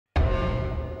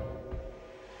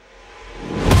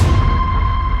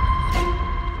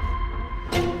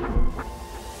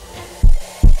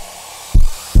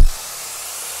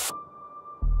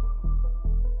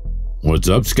What's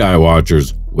up,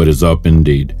 Skywatchers? What is up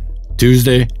indeed?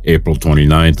 Tuesday, April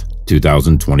 29th,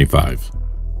 2025.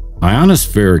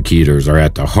 Ionospheric heaters are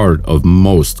at the heart of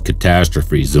most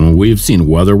catastrophes, and we've seen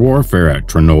weather warfare at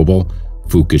Chernobyl,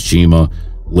 Fukushima,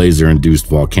 laser-induced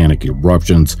volcanic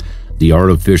eruptions, the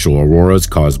artificial auroras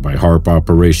caused by HAARP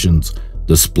operations,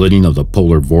 the splitting of the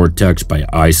polar vortex by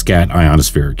ISCAT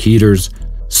ionospheric heaters,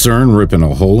 CERN ripping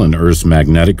a hole in Earth's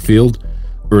magnetic field,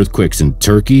 earthquakes in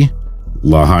Turkey,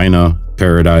 Lahaina,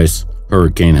 Paradise,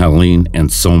 Hurricane Helene,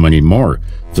 and so many more.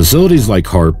 Facilities like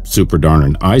HAARP, SuperDARN,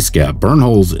 and ISCAT burn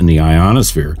holes in the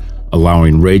ionosphere,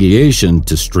 allowing radiation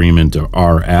to stream into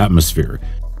our atmosphere.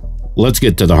 Let's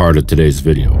get to the heart of today's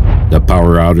video: the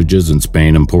power outages in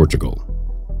Spain and Portugal.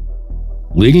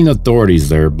 Leading authorities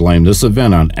there blame this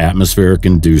event on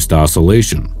atmospheric-induced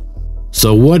oscillation.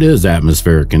 So what is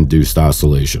atmospheric-induced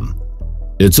oscillation?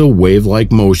 It's a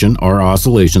wave-like motion or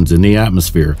oscillations in the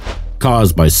atmosphere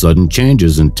caused by sudden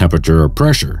changes in temperature or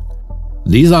pressure.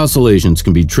 These oscillations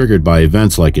can be triggered by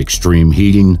events like extreme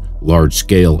heating,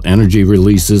 large-scale energy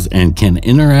releases, and can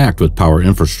interact with power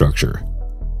infrastructure.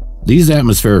 These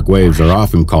atmospheric waves are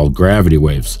often called gravity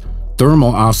waves,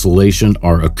 thermal oscillation,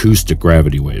 or acoustic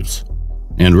gravity waves.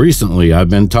 And recently, I've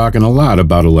been talking a lot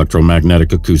about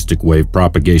electromagnetic acoustic wave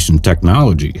propagation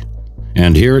technology,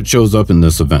 and here it shows up in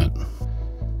this event.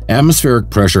 Atmospheric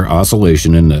pressure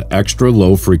oscillation in the extra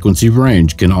low frequency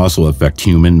range can also affect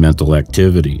human mental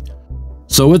activity.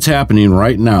 So what's happening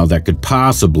right now that could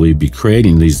possibly be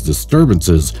creating these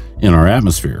disturbances in our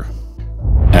atmosphere?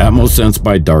 Atmosense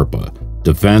by DARPA,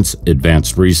 Defense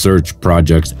Advanced Research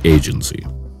Projects Agency.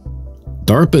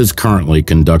 DARPA is currently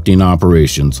conducting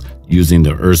operations using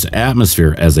the Earth's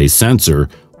atmosphere as a sensor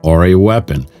or a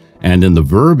weapon, and in the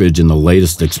verbiage in the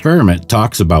latest experiment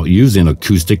talks about using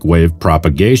acoustic wave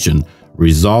propagation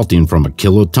resulting from a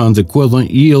kilotons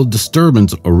equivalent yield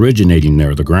disturbance originating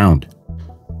near the ground.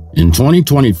 In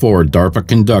 2024, DARPA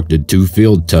conducted 2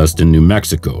 field tests in New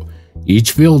Mexico.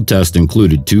 Each field test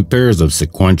included 2 pairs of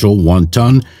sequential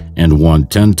 1-ton and 1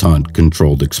 10-ton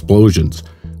controlled explosions,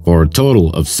 for a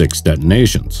total of 6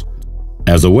 detonations,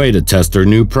 as a way to test their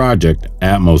new project,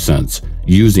 Atmosense,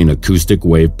 using acoustic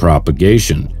wave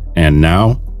propagation. And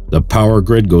now, the power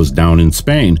grid goes down in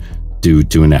Spain due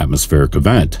to an atmospheric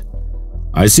event.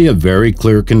 I see a very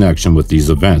clear connection with these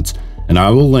events, and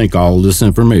I will link all of this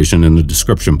information in the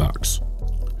description box.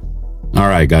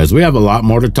 Alright guys, we have a lot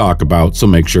more to talk about, so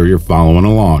make sure you're following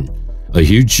along. A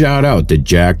huge shout out to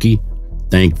Jackie,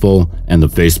 Thankful, and the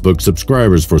Facebook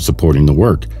subscribers for supporting the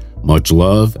work. Much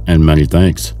love and many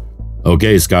thanks.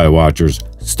 Okay,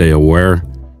 Skywatchers, stay aware,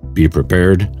 be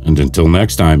prepared, and until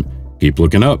next time, keep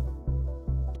looking up.